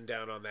couples getting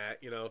down on that.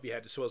 You know, if you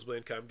had disposable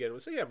income,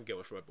 say, yeah, I'm getting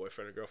one for my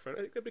boyfriend or girlfriend.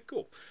 I think that'd be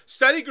cool.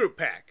 Study Group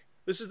Pack.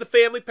 This is the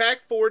family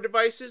pack, 4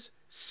 devices,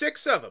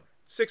 6 of them.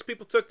 6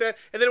 people took that.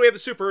 And then we have the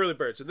super early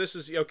birds. And this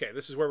is, okay,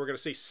 this is where we're going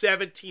to see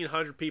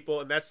 1,700 people.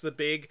 And that's the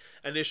big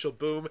initial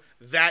boom.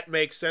 That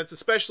makes sense,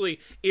 especially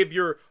if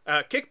you're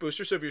a Kick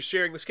Booster. So if you're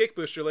sharing this Kick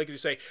Booster link and you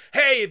say,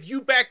 hey, if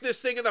you back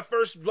this thing in the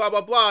first blah,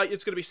 blah, blah,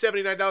 it's going to be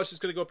 $79. It's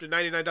going to go up to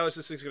 $99.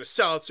 This thing's going to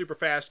sell out super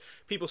fast.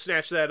 People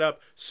snatch that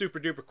up super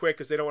duper quick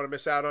because they don't want to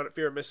miss out on it,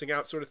 fear of missing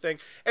out sort of thing.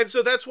 And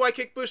so that's why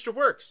Kick Booster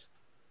works.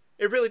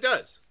 It really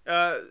does.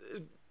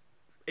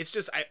 It's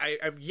just,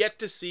 I've yet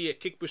to see a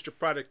Kick Booster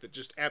product that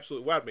just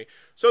absolutely wowed me.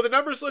 So the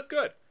numbers look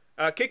good.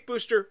 Kick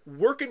Booster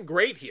working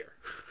great here.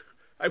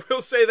 I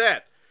will say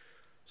that.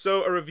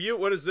 So a review,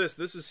 what is this?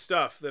 This is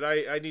stuff that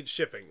I need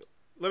shipping.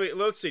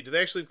 Let's see. Do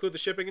they actually include the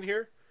shipping in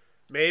here?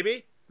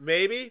 Maybe.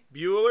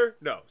 Bueller?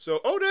 No. So,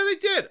 oh no, they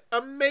did.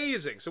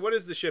 Amazing. So what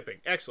is the shipping?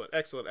 Excellent.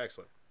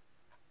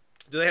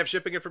 Do they have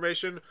shipping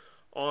information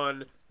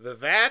on the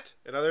VAT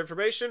and other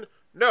information?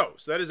 No.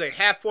 So that is a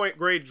half-point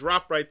grade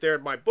drop right there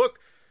in my book.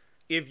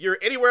 If you're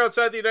anywhere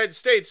outside the United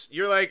States,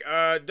 you're like,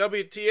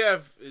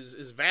 WTF,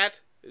 is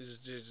VAT?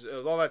 Is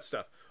all that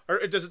stuff. Or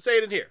does it say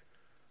it in here?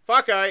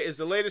 FOCi is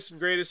the latest and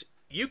greatest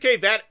UK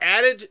VAT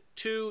added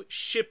to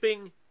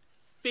shipping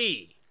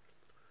fee.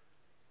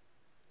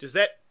 Does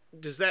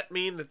that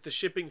mean that the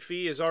shipping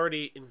fee is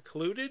already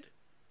included?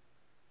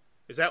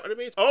 Is that what it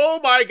means? Oh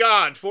my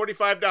God,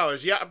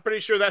 $45. Yeah, I'm pretty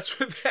sure that's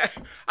what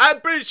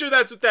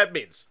that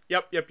means.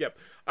 Yep.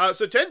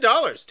 So $10.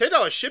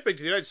 $10 shipping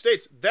to the United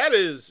States. That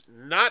is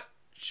not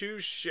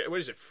what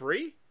is it,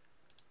 free?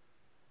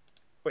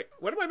 Wait,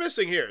 what am I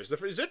missing here? Is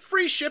it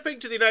free shipping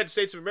to the United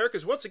States of America?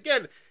 Because once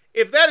again,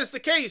 if that is the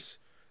case,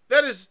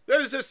 that is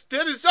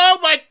oh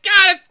my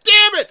God,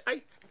 damn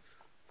it!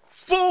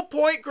 Full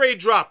point grade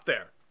drop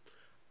there.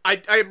 I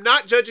am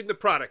not judging the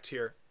product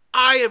here.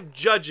 I am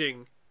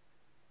judging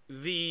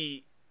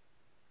the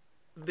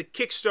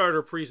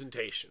Kickstarter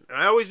presentation. And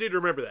I always need to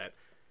remember that.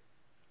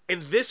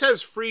 And this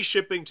has free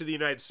shipping to the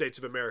United States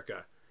of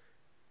America.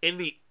 And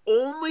the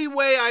only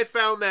way I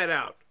found that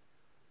out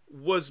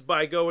was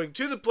by going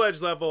to the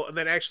pledge level and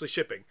then actually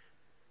shipping.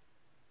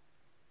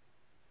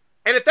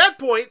 And at that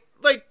point,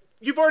 like,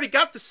 you've already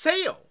got the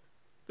sale.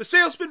 The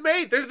sale's been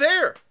made. They're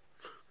there.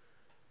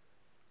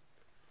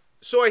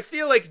 So I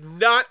feel like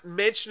not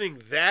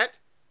mentioning that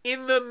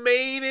in the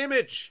main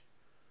image.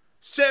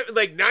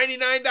 Like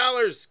 $99,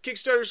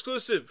 Kickstarter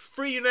exclusive,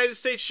 free United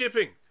States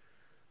shipping.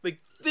 Like,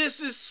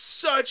 this is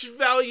such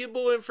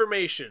valuable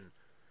information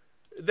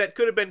that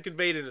could have been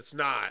conveyed and it's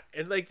not.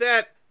 And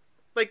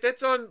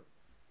that's on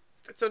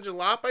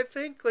Jalop, I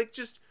think. Like,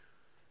 just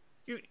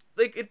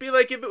it'd be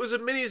like if it was a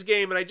minis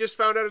game and I just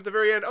found out at the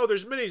very end, oh,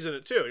 there's minis in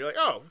it too. You're like,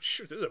 oh,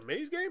 shoot, this is a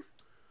minis game?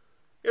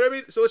 You know what I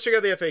mean? So let's check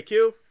out the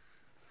FAQ.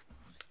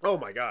 Oh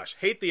my gosh,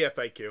 hate the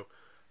FAQ.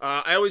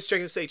 I always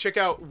check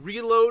out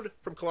Reload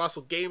from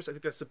Colossal Games. I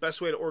think that's the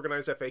best way to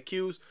organize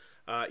FAQs.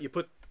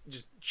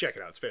 Just check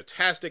it out. It's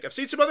fantastic. I've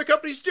seen some other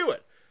companies do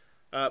it.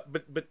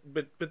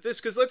 But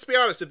this, because let's be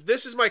honest, if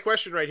this is my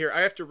question right here,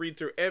 I have to read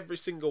through every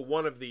single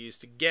one of these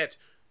to get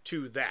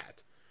to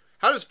that.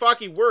 How does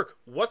FOCi work?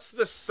 What's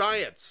the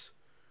science?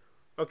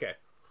 Okay.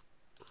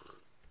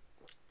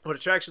 What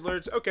attraction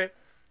learns? Okay.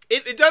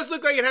 It does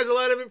look like it has a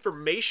lot of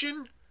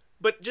information,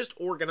 but just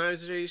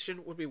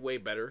organization would be way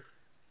better.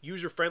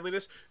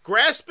 User-friendliness,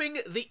 grasping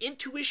the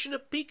intuition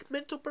of peak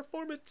mental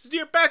performance.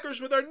 Dear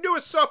backers, with our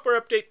newest software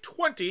update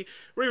 20,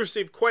 we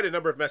received quite a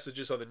number of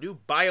messages on the new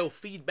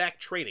biofeedback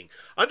training.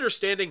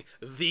 Understanding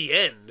the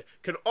end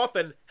can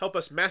often help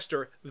us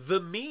master the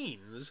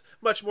means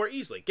much more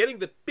easily. Getting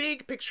the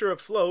big picture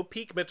of flow,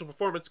 peak mental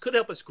performance, could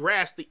help us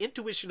grasp the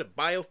intuition of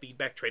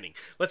biofeedback training.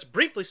 Let's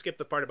briefly skip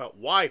the part about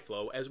why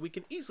flow, as we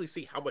can easily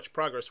see how much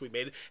progress we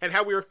made and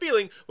how we were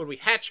feeling when we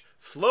hatch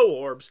flow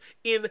orbs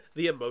in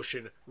the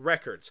emotion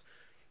records.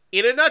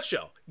 In a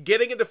nutshell,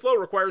 getting into flow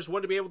requires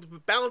one to be able to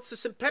balance the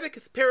sympathetic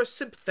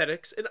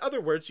parasympathetics. In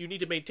other words, you need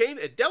to maintain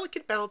a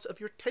delicate balance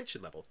of your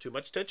tension level. Too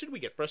much tension, we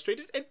get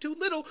frustrated, and too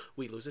little,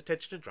 we lose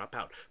attention and drop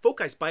out.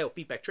 FOCi's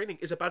biofeedback training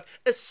is about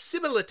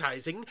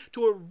assimilatizing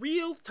to a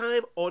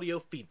real-time audio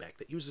feedback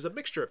that uses a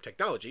mixture of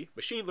technology,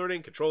 machine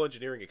learning, control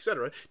engineering,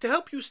 etc., to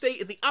help you stay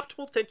in the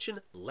optimal tension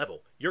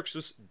level.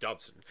 Yerxus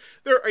Dodson.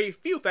 There are a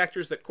few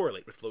factors that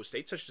correlate with flow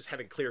state, such as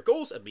having clear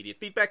goals,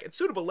 immediate feedback, and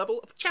suitable level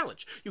of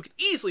challenge. You can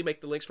easily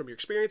make the links from your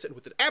experience and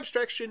with an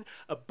abstraction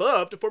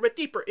above to form a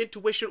deeper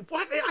intuition.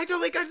 What? I don't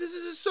think this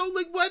is so,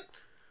 like, what?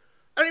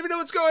 I don't even know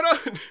what's going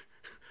on.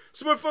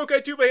 Support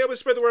FOCi too by helping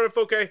spread the word on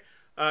FOCi.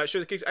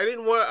 Share the kicks. I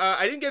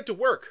didn't get it to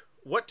work.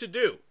 What to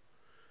do?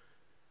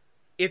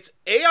 It's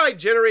AI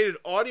generated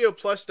audio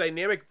plus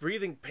dynamic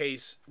breathing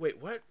pace.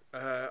 Wait, what?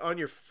 On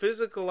your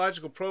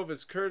physiological profile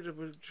is current.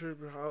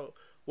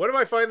 What if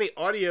I find the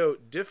audio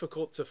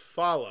difficult to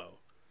follow?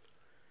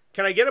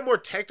 Can I get a more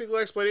technical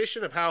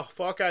explanation of how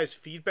FOCi's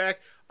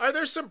feedback? Are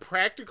there some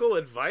practical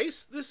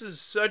advice? This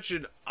is such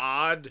an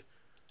odd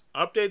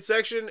update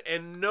section,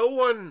 and no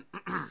one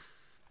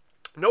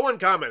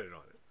commented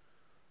on it.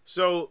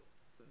 So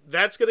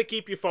that's going to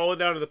keep you falling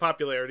down to the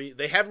popularity.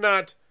 They have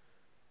not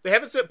They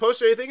haven't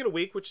posted anything in a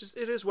week, which is,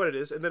 it is what it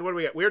is. And then what do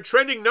we got? We are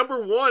trending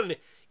 #1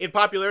 in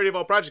popularity of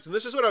all projects. And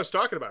this is what I was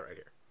talking about right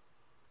here.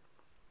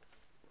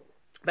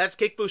 That's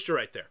Kickbooster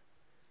right there.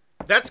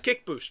 That's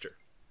Kickbooster.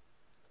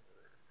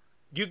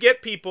 You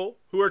get people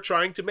who are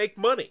trying to make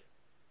money.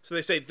 So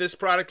they say, this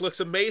product looks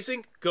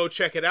amazing. Go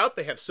check it out.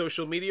 They have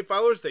social media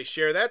followers. They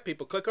share that.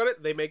 People click on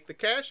it. They make the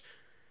cash.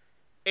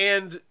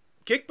 And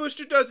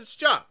Kickbooster does its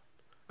job.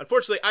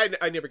 Unfortunately,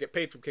 I never get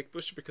paid from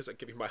Kickbooster because I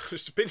give you my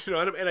honest opinion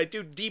on them, and I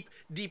do deep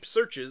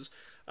searches.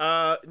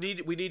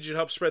 We need you to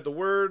help spread the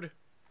word.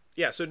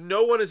 Yeah, so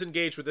no one is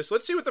engaged with this.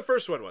 Let's see what the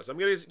first one was. I'm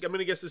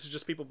gonna guess this is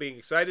just people being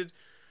excited.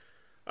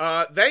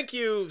 Thank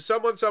you,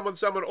 someone,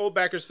 old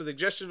backers, for the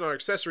suggestion on our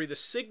accessory, the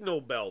Signal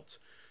Belt.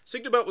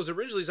 Signal Belt was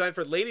originally designed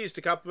for ladies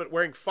to complement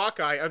wearing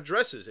FOCi on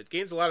dresses. It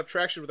gains a lot of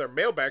traction with our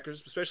male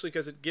backers, especially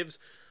because it gives...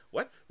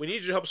 What? We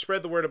need you to help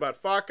spread the word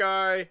about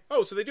FOCi.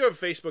 Oh, so they do have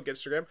Facebook,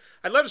 Instagram.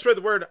 I'd love to spread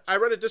the word. I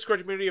run a Discord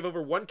community of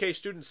over 1K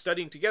students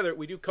studying together.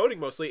 We do coding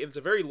mostly, and it's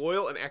a very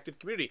loyal and active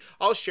community.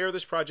 I'll share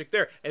this project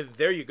there. And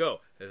there you go.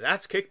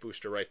 That's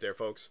Kickbooster right there,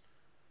 folks.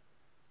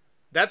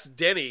 That's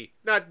Denny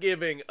not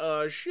giving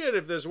a shit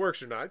if this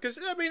works or not. Because,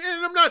 I mean,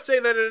 and I'm not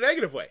saying that in a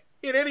negative way.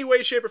 In any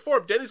way, shape, or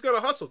form. Denny's going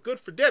to hustle. Good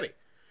for Denny.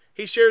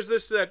 He shares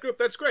this to that group.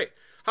 That's great.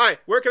 Hi,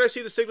 where can I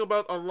see the Signal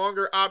Belt on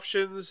longer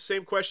options?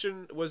 Same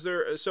question. Was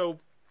there... So...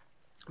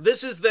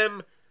 This is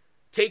them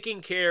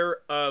taking care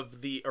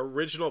of the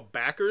original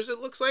backers, it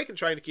looks like, and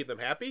trying to keep them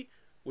happy,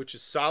 which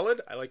is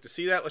solid. I like to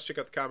see that. Let's check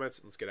out the comments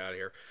and let's get out of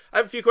here. I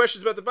have a few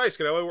questions about the device.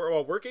 Can I wear it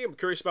while working? I'm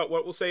curious about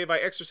what we'll say if I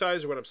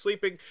exercise or when I'm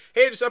sleeping.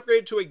 Hey, I just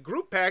upgraded to a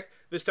group pack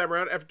this time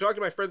around after talking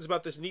to my friends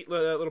about this neat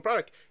little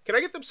product. Can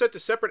I get them sent to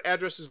separate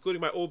addresses,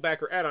 including my old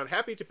backer add-on?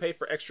 Happy to pay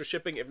for extra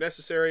shipping if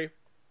necessary.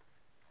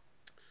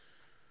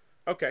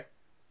 Okay.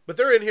 But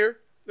they're in here.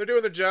 They're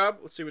doing their job.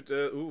 Let's see what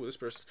this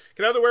person.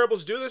 Can other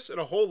wearables do this? And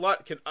a whole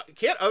lot.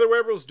 Can't other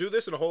wearables do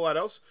this and a whole lot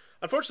else?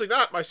 Unfortunately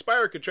not. My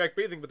Spire could track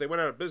breathing, but they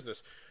went out of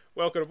business.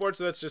 Welcome aboard,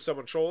 so that's just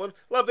someone trolling.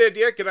 Love the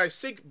idea. Can I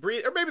sync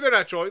breathe? Or maybe they're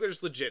not trolling. They're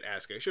just legit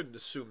asking. I shouldn't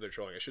assume they're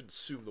trolling. I shouldn't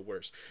assume the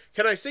worst.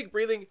 Can I sync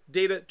breathing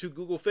data to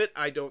Google Fit?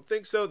 I don't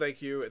think so.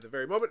 Thank you at the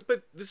very moment.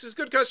 But this is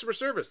good customer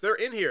service. They're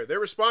in here. They're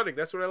responding.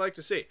 That's what I like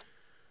to see.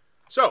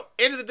 So,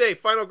 end of the day,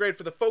 final grade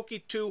for the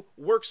FOCi 2.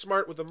 Work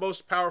smart with the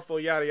most powerful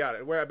yada yada.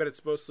 And where I bet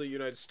it's mostly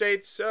United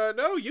States.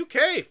 No,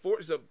 UK.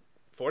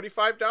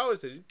 $45.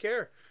 They didn't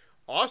care.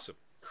 Awesome.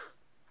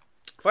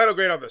 Final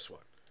grade on this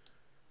one.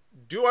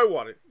 Do I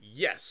want it?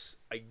 Yes,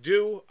 I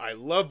do. I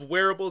love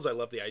wearables. I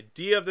love the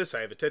idea of this.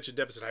 I have attention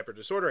deficit hyper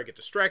disorder. I get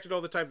distracted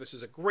all the time. This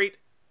is a great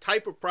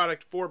type of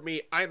product for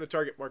me. I am the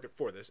target market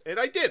for this. And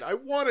I did. I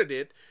wanted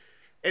it.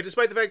 And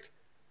despite the fact...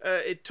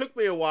 it took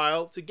me a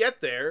while to get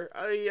there.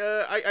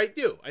 I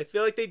do. I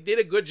feel like they did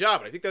a good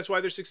job. And I think that's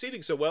why they're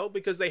succeeding so well,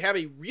 because they have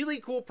a really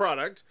cool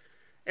product.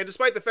 And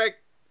despite the fact,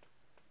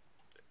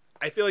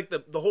 I feel like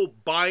the whole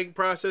buying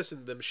process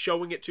and them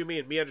showing it to me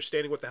and me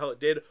understanding what the hell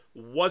it did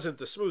wasn't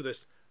the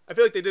smoothest. I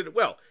feel like they did it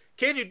well.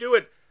 Can you do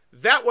it?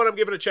 That one I'm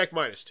giving a check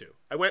 -2.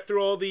 I went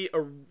through all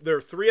there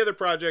are 3 other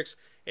projects,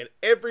 and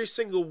every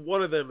single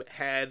one of them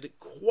had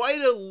quite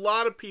a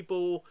lot of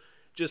people...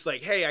 Just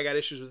like, hey, I got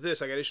issues with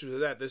this, I got issues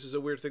with that, this is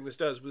a weird thing this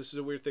does, this is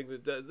a weird thing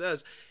that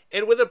does.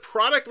 And with a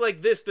product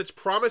like this that's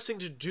promising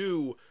to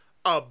do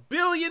a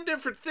billion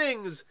different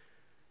things,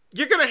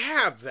 you're going to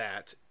have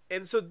that.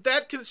 And so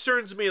that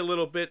concerns me a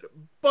little bit,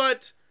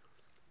 but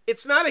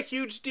it's not a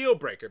huge deal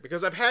breaker,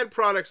 because I've had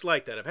products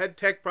like that. I've had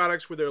tech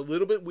products where they're a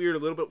little bit weird, a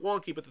little bit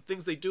wonky, but the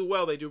things they do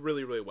well, they do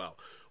really, really well,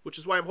 which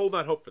is why I'm holding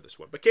out hope for this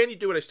one. But can you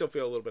do it? I still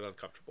feel a little bit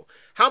uncomfortable.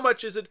 How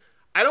much is it?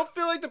 I don't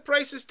feel like the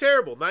price is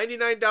terrible.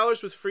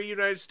 $99 with free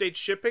United States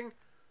shipping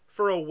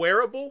for a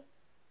wearable.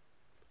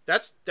 I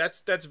think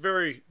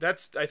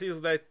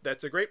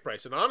that's a great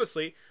price. And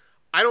honestly,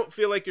 I don't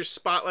feel like you're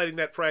spotlighting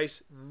that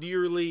price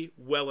nearly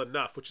well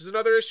enough, which is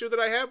another issue that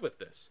I have with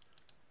this.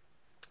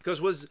 Because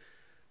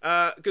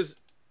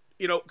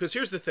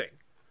here's the thing.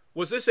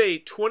 Was this a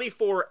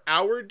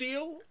 24-hour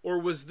deal, or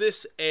was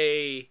this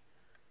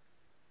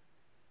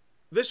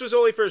This was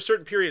only for a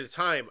certain period of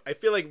time. I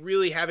feel like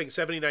really having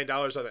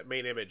 $79 on that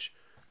main image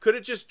could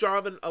have just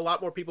drawn a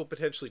lot more people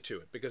potentially to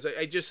it, because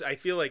I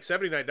feel like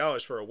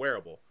 $79 for a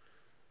wearable.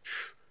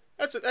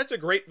 That's a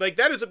great, like,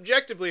 that is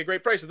objectively a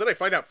great price. And then I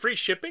find out free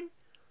shipping,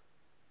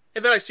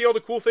 and then I see all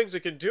the cool things it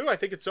can do. I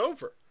think it's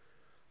over.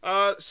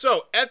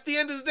 So at the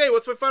end of the day,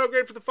 what's my final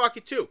grade for the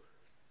FOCi 2?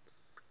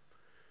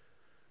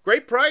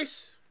 Great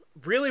price.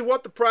 Really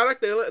want the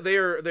product.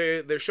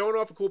 They're showing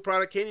off a cool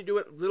product. Can you do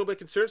it? A little bit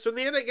concerned. So in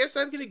the end, I guess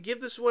I'm going to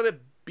give this one a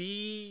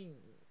B-.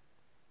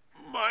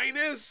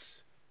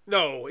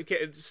 No, it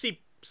can't. C.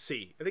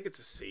 I think it's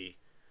a C.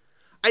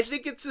 I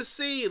think it's a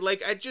C.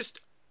 Like,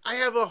 I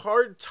have a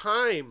hard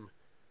time,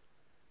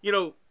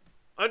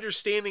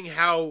 understanding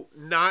how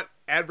not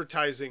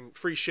advertising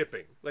free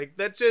shipping. Like,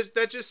 that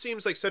just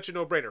seems like such a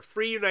no-brainer.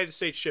 Free United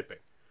States shipping.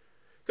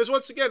 Because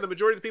once again, the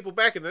majority of the people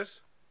backing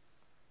this,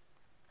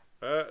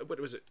 what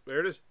was it? There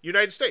it is.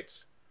 United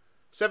States.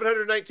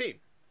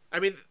 719. I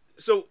mean,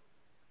 so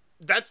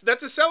that's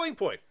a selling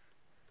point.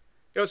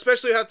 You know,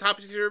 especially how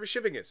topsy-turvy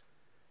shipping is.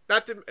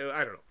 Not to,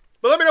 I don't know.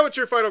 But let me know what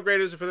your final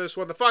grade is for this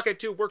one. The FOCi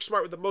 2 works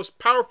smart with the most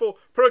powerful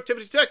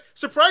productivity tech.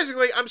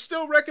 Surprisingly, I'm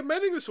still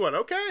recommending this one.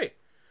 Okay.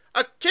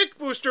 A kick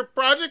booster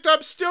project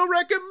I'm still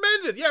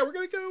recommended. Yeah, we're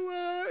going to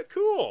go,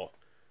 cool.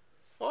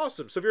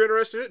 Awesome. So if you're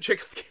interested in it,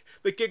 check out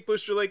the kick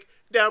booster link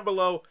down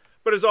below.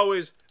 But as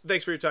always,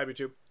 thanks for your time,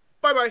 YouTube.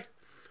 Bye-bye.